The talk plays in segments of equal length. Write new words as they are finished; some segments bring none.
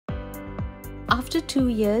After 2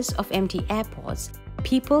 years of empty airports,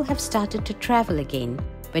 people have started to travel again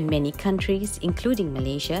when many countries, including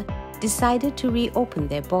Malaysia, decided to reopen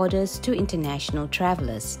their borders to international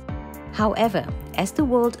travelers. However, as the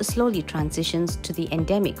world slowly transitions to the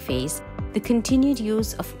endemic phase, the continued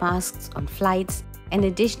use of masks on flights and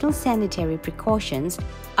additional sanitary precautions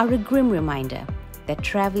are a grim reminder that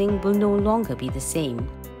traveling will no longer be the same.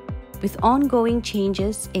 With ongoing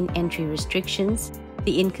changes in entry restrictions,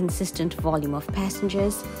 the inconsistent volume of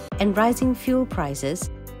passengers, and rising fuel prices,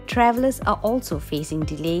 travelers are also facing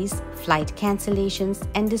delays, flight cancellations,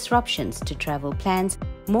 and disruptions to travel plans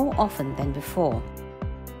more often than before.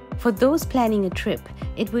 For those planning a trip,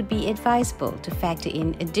 it would be advisable to factor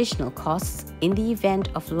in additional costs in the event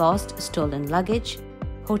of lost, stolen luggage,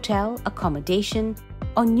 hotel accommodation,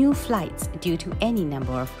 or new flights due to any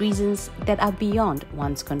number of reasons that are beyond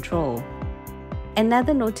one's control.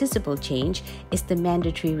 Another noticeable change is the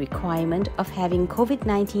mandatory requirement of having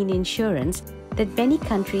COVID-19 insurance that many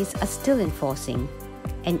countries are still enforcing.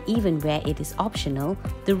 And even where it is optional,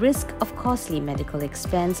 the risk of costly medical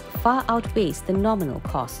expense far outweighs the nominal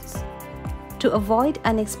costs. To avoid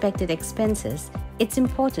unexpected expenses, it's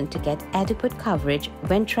important to get adequate coverage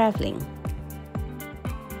when traveling.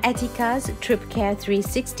 Etiqa's TripCare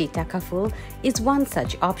 360 Takaful is one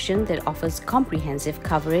such option that offers comprehensive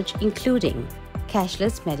coverage including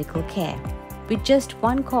cashless medical care. With just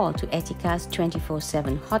one call to Etiqa's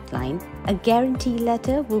 24/7 hotline, a guarantee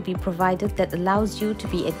letter will be provided that allows you to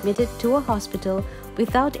be admitted to a hospital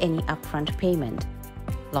without any upfront payment.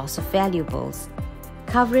 Loss of valuables.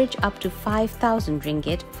 Coverage up to 5,000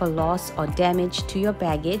 ringgit for loss or damage to your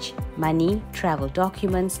baggage, money, travel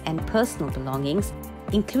documents, and personal belongings,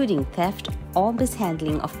 including theft or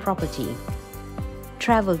mishandling of property.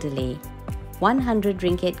 Travel delay. 100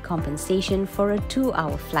 ringgit compensation for a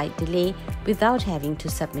 2-hour flight delay without having to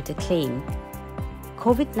submit a claim.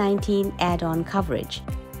 COVID-19 add-on coverage.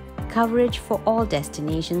 Coverage for all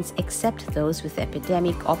destinations except those with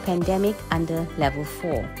epidemic or pandemic under Level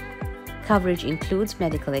 4. Coverage includes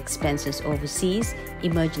medical expenses overseas,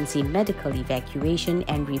 emergency medical evacuation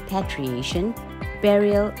and repatriation,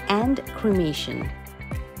 burial, and cremation.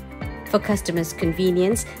 For customers'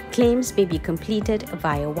 convenience, claims may be completed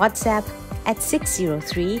via WhatsApp at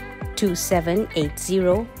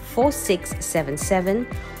 603-2780-4677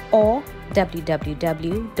 or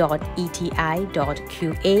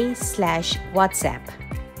www.eti.qa/WhatsApp.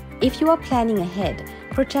 If you are planning ahead,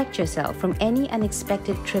 protect yourself from any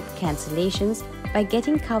unexpected trip cancellations by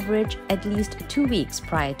getting coverage at least 2 weeks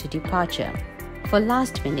prior to departure. For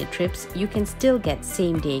last-minute trips, you can still get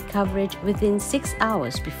same-day coverage within 6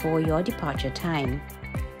 hours before your departure time.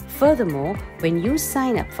 Furthermore, when you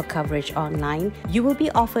sign up for coverage online, you will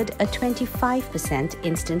be offered a 25%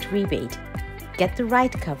 instant rebate. Get the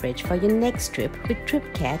right coverage for your next trip with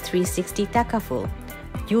TripCare 360 Takaful.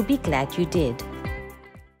 You'll be glad you did.